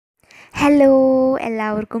Hello,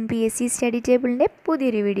 എല്ലാവർക്കും PSC study ടേബിളിൻ്റെ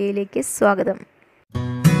പുതിയൊരു വീഡിയോയിലേക്ക് സ്വാഗതം.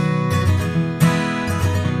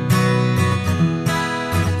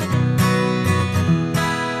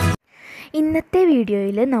 ഇന്നത്തെ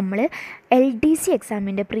വീഡിയോയിൽ നമ്മൾ LDC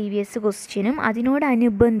എക്സാമിൻ്റെ പ്രീവിയസ് ക്വസ്റ്റ്യനും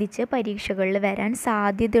അതിനോടനുബന്ധിച്ച് പരീക്ഷകളിൽ വരാൻ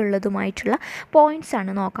സാധ്യതയുള്ളതുമായിട്ടുള്ള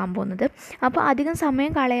പോയിൻറ്റ്സാണ് നോക്കാൻ പോകുന്നത്. അപ്പോൾ അധികം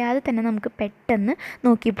സമയം കളയാതെ തന്നെ നമുക്ക് പെട്ടെന്ന്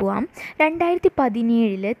നോക്കി പോവാം.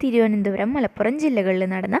 2017 തിരുവനന്തപുരം, മലപ്പുറം ജില്ലകളിൽ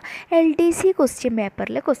നടന്ന LDC ക്വസ്റ്റ്യൻ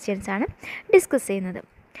പേപ്പറിലെ ക്വസ്റ്റ്യൻസാണ് ഡിസ്കസ് ചെയ്യുന്നത്.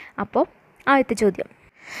 അപ്പോൾ ആദ്യത്തെ ചോദ്യം,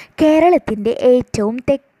 കേരളത്തിൻ്റെ ഏറ്റവും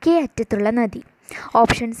തെക്കേ അറ്റത്തുള്ള നദി.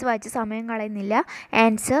 ഓപ്ഷൻസ് വായിച്ച് സമയം കളയുന്നില്ല.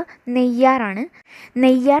 ആൻസർ നെയ്യാറാണ്.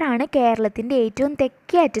 നെയ്യാറാണ് കേരളത്തിൻ്റെ ഏറ്റവും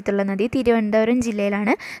തെക്കേ അറ്റത്തുള്ള നദി. തിരുവനന്തപുരം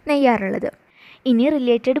ജില്ലയിലാണ് നെയ്യാറുള്ളത്. ഇനി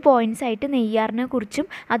റിലേറ്റഡ് പോയിൻറ്റ്സ് ആയിട്ട് നെയ്യാറിനെ കുറിച്ചും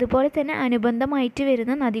അതുപോലെ തന്നെ അനുബന്ധമായിട്ട്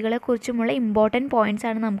വരുന്ന നദികളെക്കുറിച്ചുമുള്ള ഇമ്പോർട്ടൻറ്റ് പോയിൻറ്റ്സ്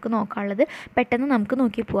ആണ് നമുക്ക് നോക്കാനുള്ളത്. പെട്ടെന്ന് നമുക്ക്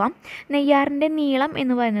നോക്കി പോവാം. നെയ്യാറിൻ്റെ നീളം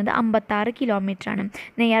എന്ന് പറയുന്നത് 56 കിലോമീറ്ററാണ്.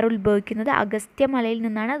 നെയ്യാർ ഉത്ഭവിക്കുന്നത് അഗസ്ത്യമലയിൽ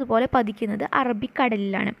നിന്നാണ്, അതുപോലെ പതിക്കുന്നത്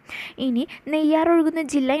അറബിക്കടലിലാണ്. ഇനി നെയ്യാർ ഒഴുകുന്ന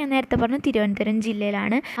ജില്ല ഞാൻ നേരത്തെ പറഞ്ഞു തിരുവനന്തപുരം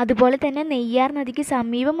ജില്ലയിലാണ്. അതുപോലെ തന്നെ നെയ്യാർ നദിക്ക്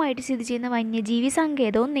സമീപമായിട്ട് സ്ഥിതി ചെയ്യുന്ന വന്യജീവി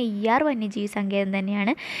സങ്കേതവും നെയ്യാർ വന്യജീവി സങ്കേതം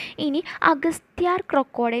തന്നെയാണ്. ഇനി Agasthyar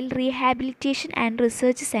crocodile rehabilitation and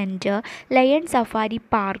research centre, lion safari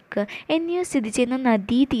park എന്നിവ സ്ഥിതി ചെയ്യുന്ന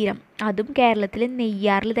നദീതീരം അതും കേരളത്തിലെ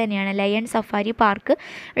നെയ്യാറിൽ തന്നെയാണ്. ലയൺ സഫാരി പാർക്ക്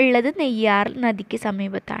ഉള്ളത് നെയ്യാർ നദിക്ക്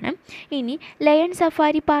സമീപത്താണ്. ഇനി ലയൺ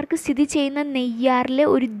സഫാരി പാർക്ക് സ്ഥിതി ചെയ്യുന്ന നെയ്യാറിലെ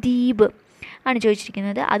ഒരു ദ്വീപ് ആണ്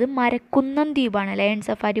ചോദിച്ചിരിക്കുന്നത്. അത് മരക്കുന്നം ദ്വീപാണ്. ലയൺ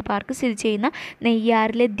സഫാരി പാർക്ക് സ്ഥിതി ചെയ്യുന്ന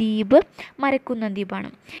നെയ്യാറിലെ ദ്വീപ് മരക്കുന്നം ദ്വീപാണ്.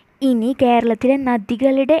 ഇനി കേരളത്തിലെ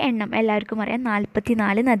നദികളുടെ എണ്ണം എല്ലാവർക്കും അറിയാം,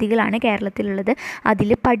 44 നദികളാണ് കേരളത്തിലുള്ളത്. അതിൽ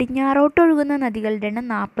പടിഞ്ഞാറോട്ടൊഴുകുന്ന നദികളുടെ എണ്ണം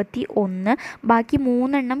 41. ബാക്കി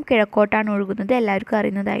 3 കിഴക്കോട്ടാണ് ഒഴുകുന്നത്. എല്ലാവർക്കും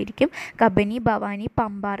അറിയുന്നതായിരിക്കും. കബനി, ഭവാനി,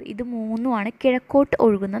 പമ്പാർ, ഇത് 3 കിഴക്കോട്ട്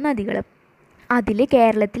ഒഴുകുന്ന നദികൾ. അതിൽ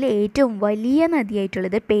കേരളത്തിലെ ഏറ്റവും വലിയ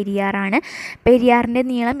നദിയായിട്ടുള്ളത് പെരിയാറാണ്. പെരിയാറിൻ്റെ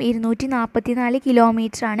നീളം 244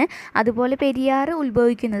 കിലോമീറ്ററാണ്. അതുപോലെ പെരിയാർ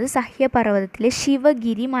ഉത്ഭവിക്കുന്നത് സഹ്യപർവ്വതത്തിലെ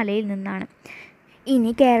ശിവഗിരി മലയിൽ നിന്നാണ്. ഇനി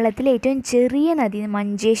കേരളത്തിലെ ഏറ്റവും ചെറിയ നദി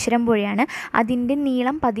മഞ്ചേശ്വരം പുഴയാണ്. അതിൻ്റെ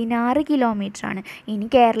നീളം 16 കിലോമീറ്ററാണ്. ഇനി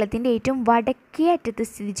കേരളത്തിൻ്റെ ഏറ്റവും വടക്കേ അറ്റത്ത്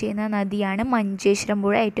സ്ഥിതി ചെയ്യുന്ന നദിയാണ് മഞ്ചേശ്വരം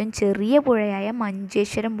പുഴ. ഏറ്റവും ചെറിയ പുഴയായ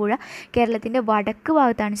മഞ്ചേശ്വരം പുഴ കേരളത്തിൻ്റെ വടക്ക്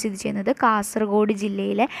ഭാഗത്താണ് സ്ഥിതി ചെയ്യുന്നത്, കാസർഗോഡ്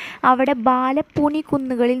ജില്ലയിലെ. അവിടെ ബാലപ്പൂണി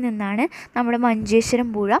കുന്നുകളിൽ നിന്നാണ് നമ്മുടെ മഞ്ചേശ്വരം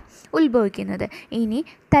പുഴ ഉത്ഭവിക്കുന്നത്. ഇനി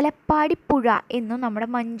തലപ്പാടി പുഴ എന്നും നമ്മുടെ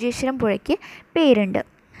മഞ്ചേശ്വരം പുഴയ്ക്ക് പേരുണ്ട്.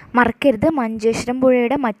 മറക്കരുത്, മഞ്ചേശ്വരം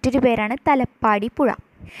പുഴയുടെ മറ്റൊരു പേരാണ് തലപ്പാടി പുഴ.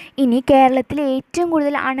 ഇനി കേരളത്തിലെ ഏറ്റവും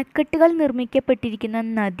കൂടുതൽ അണക്കെട്ടുകൾ നിർമ്മിക്കപ്പെട്ടിരിക്കുന്ന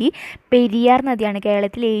നദി പെരിയാർ നദിയാണ്.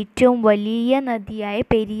 കേരളത്തിലെ ഏറ്റവും വലിയ നദിയായ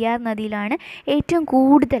പെരിയാർ നദിയിലാണ് ഏറ്റവും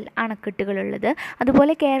കൂടുതൽ അണക്കെട്ടുകളുള്ളത്.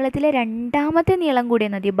 അതുപോലെ കേരളത്തിലെ രണ്ടാമത്തെ നീളം കൂടിയ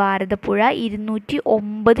നദി ഭാരതപ്പുഴ,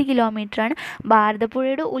 209 കിലോമീറ്ററാണ്.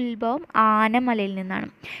 ഭാരതപ്പുഴയുടെ ഉത്ഭവം ആനമലയിൽ നിന്നാണ്.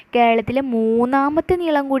 കേരളത്തിലെ മൂന്നാമത്തെ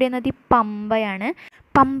നീളം കൂടിയ നദി പമ്പയാണ്.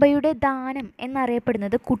 പമ്പയുടെ ദാനം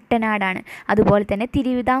എന്നറിയപ്പെടുന്നത് കുട്ടനാടാണ്. അതുപോലെ തന്നെ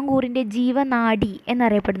തിരുവിതാംകൂറിൻ്റെ ജീവനാഡി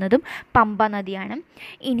എന്നറിയപ്പെടുന്നതും പമ്പ നദിയാണ്.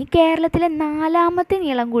 ഇനി കേരളത്തിലെ 4ാമത്തെ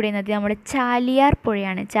നീളം കൂടിയ നദി നമ്മുടെ ചാലിയാർ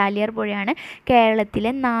പുഴയാണ്. ചാലിയാർ പുഴയാണ്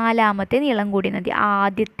കേരളത്തിലെ 4ാമത്തെ നീളം കൂടിയ നദി.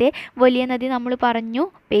 ആദ്യത്തെ വലിയ നദി നമ്മൾ പറഞ്ഞു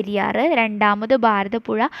പെരിയാർ, രണ്ടാമത്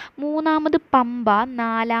ഭാരതപ്പുഴ, മൂന്നാമത് പമ്പ,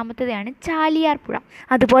 4ാമത്തേതാണ് ചാലിയാർ പുഴ.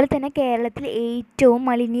 അതുപോലെ തന്നെ കേരളത്തിൽ ഏറ്റവും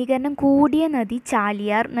മലിനീകരണം കൂടിയ നദി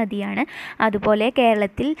ചാലിയാർ നദിയാണ്. അതുപോലെ കേരളത്തിൽ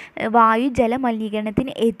വായു ജല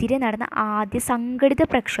മലിനീകരണത്തിന് എതിരെ നടന്ന ആദ്യ സംഘടിത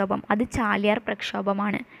പ്രക്ഷോഭം അത് ചാലിയാർ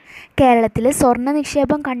പ്രക്ഷോഭമാണ്. കേരളത്തിൽ സ്വർണ്ണ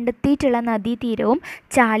നിക്ഷേപം കണ്ടെത്തിയിട്ടുള്ള നദീതീരവും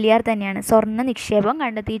ചാലിയാർ തന്നെയാണ്. സ്വർണ്ണ നിക്ഷേപം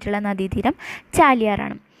കണ്ടെത്തിയിട്ടുള്ള നദീതീരം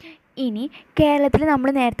ചാലിയാറാണ്. ഇനി കേരളത്തിൽ നമ്മൾ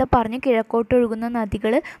നേരത്തെ പറഞ്ഞു കിഴക്കോട്ടൊഴുകുന്ന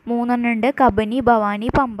നദികൾ 3 ഉണ്ട്, കബനി, ഭവാനി,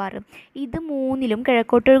 പമ്പാർ. ഇത് 3ലും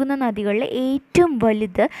കിഴക്കോട്ടൊഴുകുന്ന നദികളിൽ ഏറ്റവും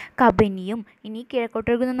വലുത് കബനിയും ഇനി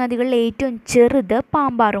കിഴക്കോട്ടൊഴുകുന്ന നദികളിൽ ഏറ്റവും ചെറുത്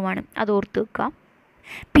പാമ്പാറുമാണ്. അത് ഓർത്ത് വെക്കുക.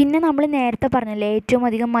 പിന്നെ നമ്മൾ നേരത്തെ പറഞ്ഞല്ലേ ഏറ്റവും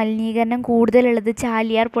അധികം മലിനീകരണം കൂടുതലുള്ളത്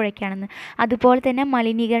ചാലിയാർ പുഴയ്ക്കാണെന്ന്. അതുപോലെ തന്നെ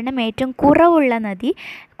മലിനീകരണം ഏറ്റവും കുറവുള്ള നദി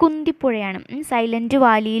കുന്തിപ്പുഴയാണ്. സൈലൻറ്റ്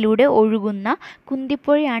വാലിയിലൂടെ ഒഴുകുന്ന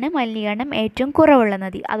കുന്തിപ്പുഴയാണ് മലിനീകരണം ഏറ്റവും കുറവുള്ള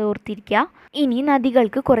നദി. അത് ഓർത്തിരിക്കുക. ഇനി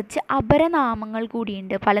നദികൾക്ക് കുറച്ച് അപരനാമങ്ങൾ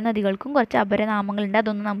കൂടിയുണ്ട്. പല നദികൾക്കും കുറച്ച് അപരനാമങ്ങളുണ്ട്.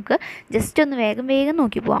 അതൊന്ന് നമുക്ക് ജസ്റ്റ് ഒന്ന് വേഗം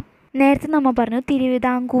നോക്കി പോവാം. നേരത്തെ നമ്മൾ പറഞ്ഞു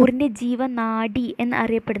തിരുവിതാംകൂറിൻ്റെ ജീവനാഡി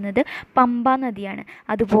എന്നറിയപ്പെടുന്നത് പമ്പ നദിയാണ്.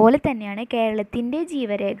 അതുപോലെ തന്നെയാണ് കേരളത്തിൻ്റെ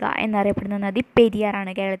ജീവരേഖ എന്നറിയപ്പെടുന്ന നദി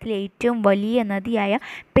പെരിയാറാണ്. കേരളത്തിലെ ഏറ്റവും വലിയ നദിയായ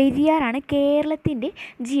പെരിയാറാണ് കേരളത്തിൻ്റെ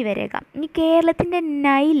ജീവരേഖ. ഇനി കേരളത്തിൻ്റെ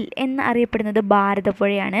നൈൽ എന്നറിയപ്പെടുന്നത്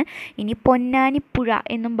ഭാരതപ്പുഴയാണ്. ഇനി പൊന്നാനിപ്പുഴ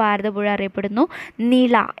എന്നും ഭാരതപ്പുഴ അറിയപ്പെടുന്നു.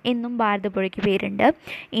 നിള എന്നും ഭാരതപ്പുഴയ്ക്ക് പേരുണ്ട്.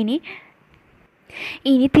 ഇനി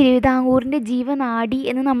ഇനി തിരുവിതാംകൂറിൻ്റെ ജീവനാഡി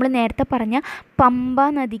എന്ന് നമ്മൾ നേരത്തെ പറഞ്ഞ പമ്പ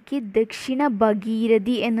നദിക്ക് ദക്ഷിണ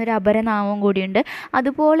ഭഗീരഥി എന്നൊരു അപരനാമം കൂടിയുണ്ട്.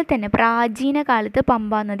 അതുപോലെ തന്നെ പ്രാചീന കാലത്ത്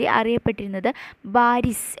പമ്പാ നദി അറിയപ്പെട്ടിരുന്നത്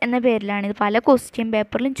ബാരിസ് എന്ന പേരിലാണ്. ഇത് പല ക്വസ്റ്റ്യൻ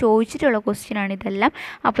പേപ്പറിലും ചോദിച്ചിട്ടുള്ള ക്വസ്റ്റ്യനാണ് ഇതെല്ലാം.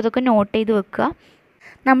 അപ്പോൾ ഇതൊക്കെ നോട്ട് ചെയ്ത് വെക്കുക.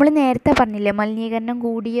 നമ്മൾ നേരത്തെ പറഞ്ഞില്ലേ മലിനീകരണം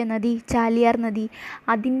കൂടിയ നദി ചാലിയാർ നദി,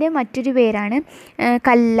 അതിൻ്റെ മറ്റൊരു പേരാണ്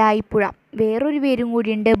കല്ലായിപ്പുഴ. വേറൊരു പേരും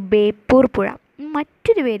കൂടിയുണ്ട് ബേപ്പൂർ പുഴ.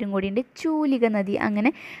 മറ്റൊരു പേരും കൂടിയുണ്ട് ചൂലിക നദി. അങ്ങനെ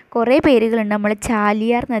കുറേ പേരുകളുണ്ട് നമ്മൾ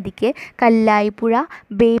ചാലിയാർ നദിക്ക്. കല്ലായിപ്പുഴ,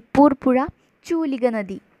 ബേപ്പൂർ പുഴ, ചൂലിക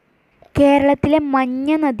നദി. കേരളത്തിലെ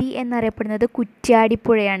മഞ്ഞ നദി എന്നറിയപ്പെടുന്നത്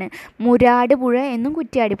കുറ്റ്യാടിപ്പുഴയാണ്. മുരാട് പുഴ എന്നും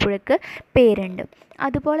കുറ്റ്യാടിപ്പുഴയ്ക്ക് പേരുണ്ട്.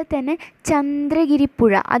 അതുപോലെ തന്നെ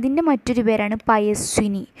ചന്ദ്രഗിരിപ്പുഴ, അതിൻ്റെ മറ്റൊരു പേരാണ്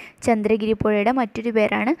പയസ്വിനി. ചന്ദ്രഗിരിപ്പുഴയുടെ മറ്റൊരു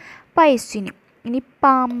പേരാണ് പയസ്വിനി. ഇനി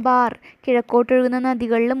പാമ്പാർ, കിഴക്കോട്ടൊഴുകുന്ന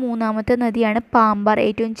നദികളിൽ മൂന്നാമത്തെ നദിയാണ് പാമ്പാർ.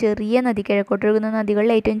 ഏറ്റവും ചെറിയ നദി, കിഴക്കോട്ടൊഴുകുന്ന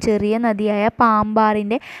നദികളിൽ ഏറ്റവും ചെറിയ നദിയായ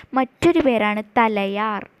പാമ്പാറിൻ്റെ മറ്റൊരു പേരാണ്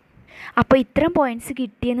തലയാർ. അപ്പോൾ ഇത്രയും പോയിൻറ്റ്സ്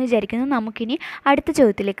കിട്ടിയെന്ന് വിചാരിക്കുന്നു. നമുക്കിനി അടുത്ത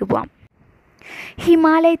ചോദ്യത്തിലേക്ക് പോകാം.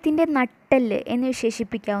 ഹിമാലയത്തിൻ്റെ നട്ടെല്ല് എന്ന്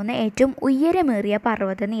വിശേഷിപ്പിക്കാവുന്ന ഏറ്റവും ഉയരമേറിയ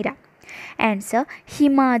പർവ്വതനിര. ആൻസർ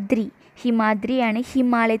ഹിമാദ്രി. ഹിമാദ്രിയാണ്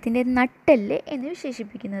ഹിമാലയത്തിൻ്റെ നട്ടെല്ല് എന്ന്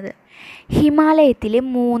വിശേഷിപ്പിക്കുന്നത്. ഹിമാലയത്തിലെ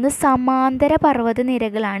 3 സമാന്തര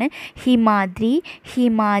പർവ്വതനിരകളാണ് ഹിമാദ്രി,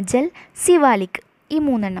 ഹിമാചൽ, സിവാലിക്. ഈ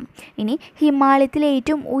 3 ഇനി ഹിമാലയത്തിലെ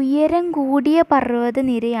ഏറ്റവും ഉയരം കൂടിയ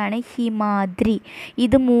പർവ്വതനിരയാണ് ഹിമാദ്രി.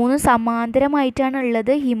 ഇത് 3 സമാന്തരമായിട്ടാണ്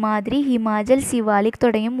ഉള്ളത്. ഹിമാദ്രി, ഹിമാചൽ, സിവാലിക്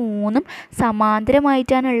തുടങ്ങിയ 3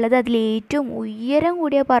 സമാന്തരമായിട്ടാണ് ഉള്ളത്. അതിലേറ്റവും ഉയരം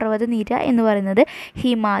കൂടിയ പർവ്വതനിര എന്ന് പറയുന്നത്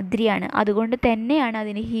ഹിമാദ്രിയാണ്. അതുകൊണ്ട് തന്നെയാണ്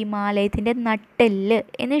അതിന് ഹിമാലയത്തിൻ്റെ നട്ടെല്ല്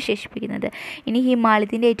എന്ന് വിശേഷിപ്പിക്കുന്നത്. ഇനി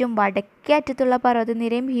ഹിമാലയത്തിൻ്റെ ഏറ്റവും വടക്കേ അറ്റത്തുള്ള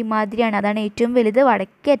പർവ്വതനിരയും ഹിമാദ്രിയാണ്. അതാണ് ഏറ്റവും വലുത്,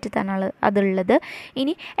 വടക്കേ അറ്റത്താണ് അതുള്ളത്.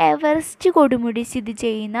 ഇനി എവറസ്റ്റ് കൊടുമുടി സ്ഥിതി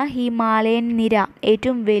ചെയ്യുന്ന ഹിമാലയൻ നിര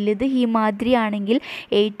ഏറ്റവും വലുത് ഹിമാദ്രി ആണെങ്കിൽ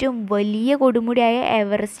ഏറ്റവും വലിയ കൊടുമുടിയായ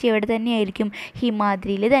എവറസ്റ്റ് എവിടെ തന്നെയായിരിക്കും?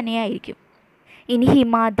 ഹിമാദ്രിയിൽ തന്നെയായിരിക്കും. ഇനി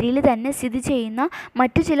ഹിമാദ്രിയിൽ തന്നെ സ്ഥിതി ചെയ്യുന്ന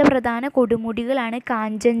മറ്റു ചില പ്രധാന കൊടുമുടികളാണ്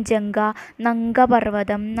കാഞ്ചൻജംഗ,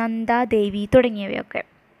 നംഗപർവ്വതം, നന്ദാദേവി തുടങ്ങിയവയൊക്കെ.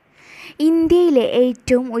 ഇന്ത്യയിലെ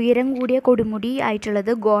ഏറ്റവും ഉയരം കൂടിയ കൊടുമുടി ആയിട്ടുള്ളത്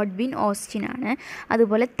ഗോഡ്വിൻ ഓസ്റ്റിനാണ്.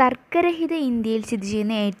 അതുപോലെ തർക്കരഹിത ഇന്ത്യയിൽ സ്ഥിതി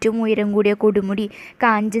ചെയ്യുന്ന ഏറ്റവും ഉയരം കൂടിയ കൊടുമുടി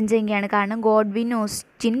കാഞ്ചൻജംഗയാണ്. കാരണം ഗോഡ്വിൻ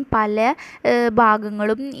ഓസ്റ്റിൻ പല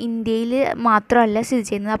ഭാഗങ്ങളും ഇന്ത്യയിൽ മാത്രമല്ല സ്ഥിതി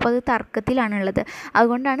ചെയ്യുന്നത്. അപ്പോൾ അത് തർക്കത്തിലാണുള്ളത്.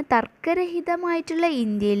 അതുകൊണ്ടാണ് തർക്കരഹിതമായിട്ടുള്ള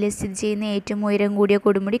ഇന്ത്യയിൽ സ്ഥിതി ചെയ്യുന്ന ഏറ്റവും ഉയരം കൂടിയ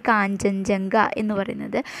കൊടുമുടി കാഞ്ചൻജംഗ എന്ന്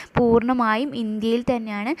പറയുന്നത്. പൂർണ്ണമായും ഇന്ത്യയിൽ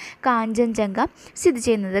തന്നെയാണ് കാഞ്ചൻജംഗ സ്ഥിതി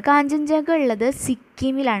ചെയ്യുന്നത്. കാഞ്ചൻജംഗ ഉള്ളത്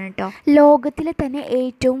സിക്കിമിലാണ് കേട്ടോ. ലോകത്തിലെ തന്നെ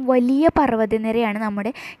ഏറ്റവും വലിയ പർവ്വതനിരയാണ്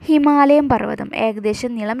നമ്മുടെ ഹിമാലയൻ പർവ്വതം.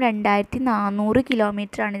 ഏകദേശം നീളം 2400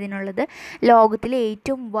 കിലോമീറ്ററാണ് ഇതിനുള്ളത്. ലോകത്തിലെ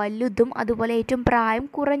ഏറ്റവും വലുതും അതുപോലെ ഏറ്റവും പ്രായം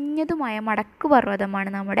കുറഞ്ഞതുമായ മടക്ക് പർവ്വതമാണ്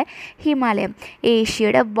നമ്മുടെ ഹിമാലയം.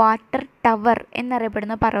 ഏഷ്യയുടെ വാട്ടർ ടവർ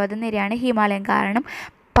എന്നറിയപ്പെടുന്ന പർവ്വതനിരയാണ് ഹിമാലയം. കാരണം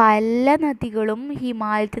പല നദികളും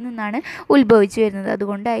ഹിമാലയത്തിൽ നിന്നാണ് ഉത്ഭവിച്ചു വരുന്നത്.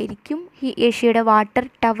 അതുകൊണ്ടായിരിക്കും ഏഷ്യയുടെ വാട്ടർ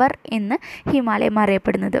ടവർ എന്ന് ഹിമാലയം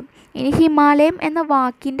അറിയപ്പെടുന്നത്. ഇനി ഹിമാലയം എന്ന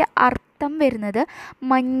വാക്കിൻ്റെ അർത്ഥം വരുന്നത്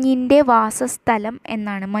മഞ്ഞിൻ്റെ വാസസ്ഥലം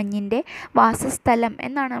എന്നാണ്. മഞ്ഞിൻ്റെ വാസസ്ഥലം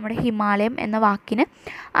എന്നാണ് നമ്മുടെ ഹിമാലയം എന്ന വാക്കിന്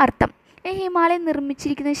അർത്ഥം. ഹിമാലയം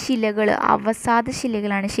നിർമ്മിച്ചിരിക്കുന്ന ശിലകൾ അവസാദ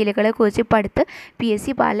ശിലകളാണ്. ശിലകളെക്കുറിച്ച് ഇപ്പോൾ അടുത്ത്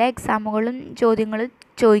PSC പല എക്സാമുകളും ചോദ്യങ്ങൾ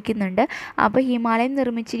ചോദിക്കുന്നുണ്ട്. അപ്പോൾ ഹിമാലയം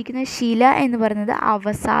നിർമ്മിച്ചിരിക്കുന്ന ശില എന്ന് പറയുന്നത്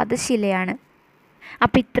അവസാദ ശിലയാണ്.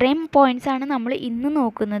 അപ്പോൾ ഇത്രയും പോയിൻറ്റ്സാണ് നമ്മൾ ഇന്ന്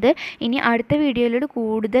നോക്കുന്നത്. ഇനി അടുത്ത വീഡിയോയിലൂടെ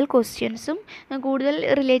കൂടുതൽ ക്വസ്റ്റ്യൻസും കൂടുതൽ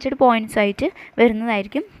റിലേറ്റഡ് പോയിൻറ്റ്സുമായിട്ട്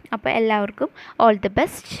വരുന്നതായിരിക്കും. അപ്പോൾ എല്ലാവർക്കും ഓൾ ദി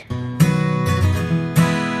ബെസ്റ്റ്.